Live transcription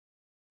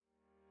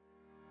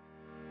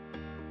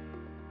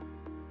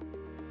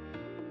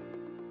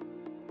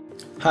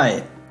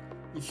Hi,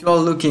 if you are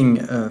looking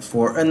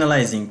for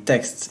analyzing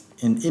text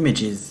and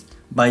images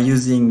by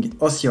using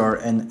OCR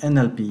and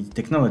NLP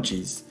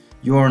technologies,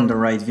 you are on the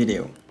right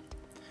video.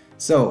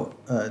 So,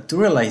 to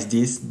realize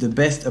this, the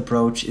best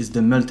approach is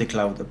the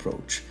multi-cloud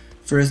approach.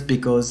 First,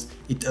 because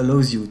it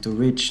allows you to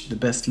reach the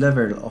best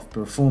level of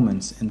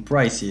performance and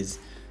prices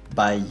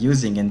by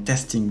using and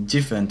testing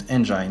different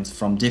engines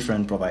from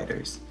different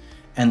providers.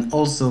 And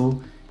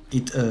also,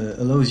 it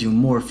allows you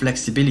more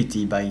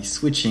flexibility by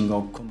switching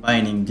or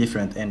combining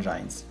different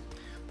engines.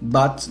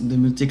 But the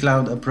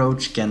multi-cloud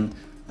approach can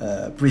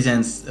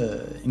present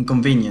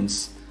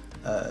inconvenience.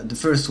 The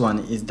first one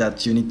is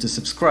that you need to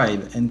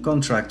subscribe and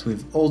contract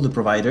with all the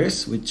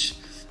providers, which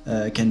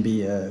can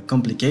be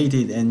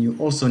complicated, and you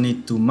also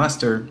need to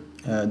master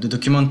the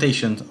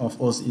documentation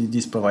of all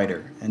this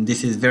provider, and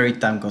this is very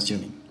time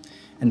consuming.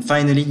 And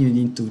finally, you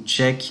need to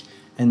check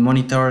and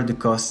monitor the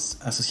costs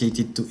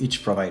associated to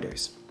each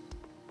providers.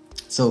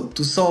 So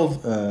to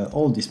solve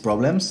all these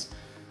problems,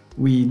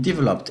 we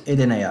developed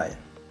Eden AI.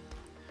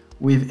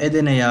 With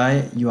Eden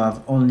AI, you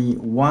have only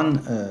one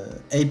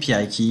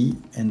API key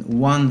and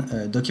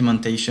one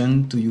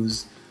documentation to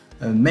use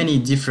many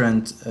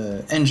different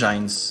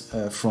engines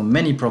from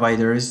many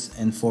providers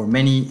and for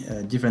many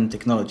different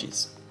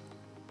technologies.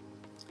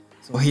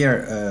 So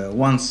here,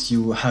 once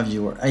you have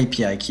your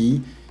API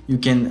key, you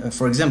can,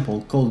 for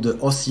example, call the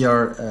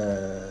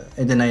OCR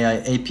Eden AI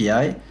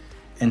API,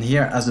 and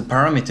here as a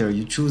parameter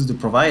you choose the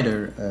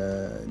provider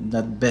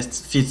that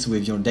best fits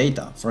with your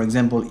data. For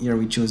example, here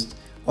we choose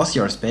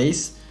OCR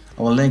space,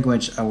 our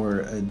language,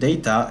 our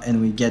data, and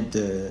we get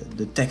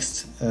the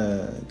text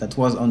that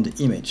was on the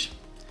image.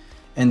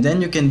 And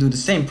then you can do the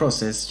same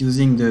process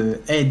using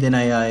the Eden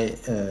AI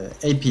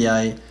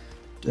API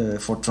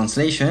for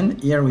translation.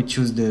 Here we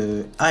choose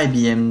the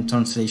IBM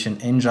translation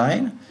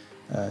engine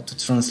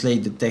to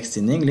translate the text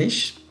in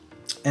English,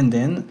 and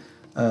then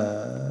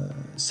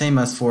same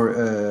as for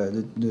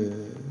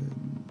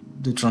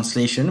the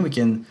translation, we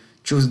can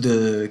choose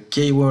the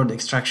keyword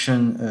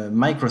extraction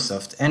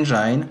Microsoft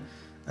engine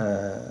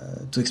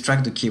to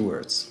extract the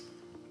keywords.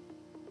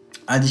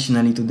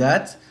 Additionally to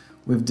that,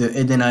 with the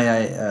Eden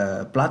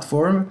AI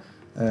platform,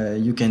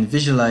 you can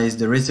visualize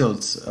the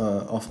results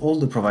of all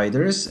the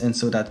providers, and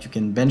so that you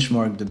can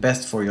benchmark the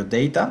best for your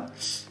data.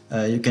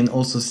 You can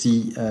also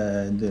see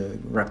the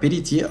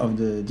rapidity of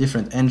the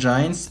different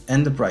engines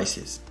and the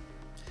prices.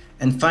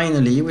 And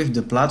finally, with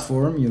the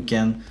platform, you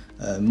can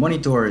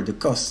monitor the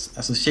costs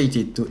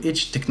associated to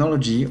each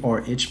technology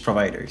or each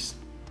providers.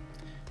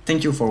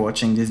 Thank you for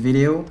watching this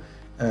video.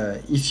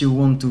 If you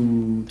want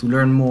to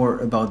learn more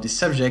about this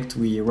subject,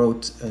 we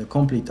wrote a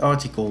complete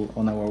article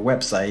on our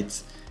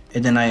website,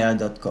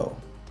 edenai.co.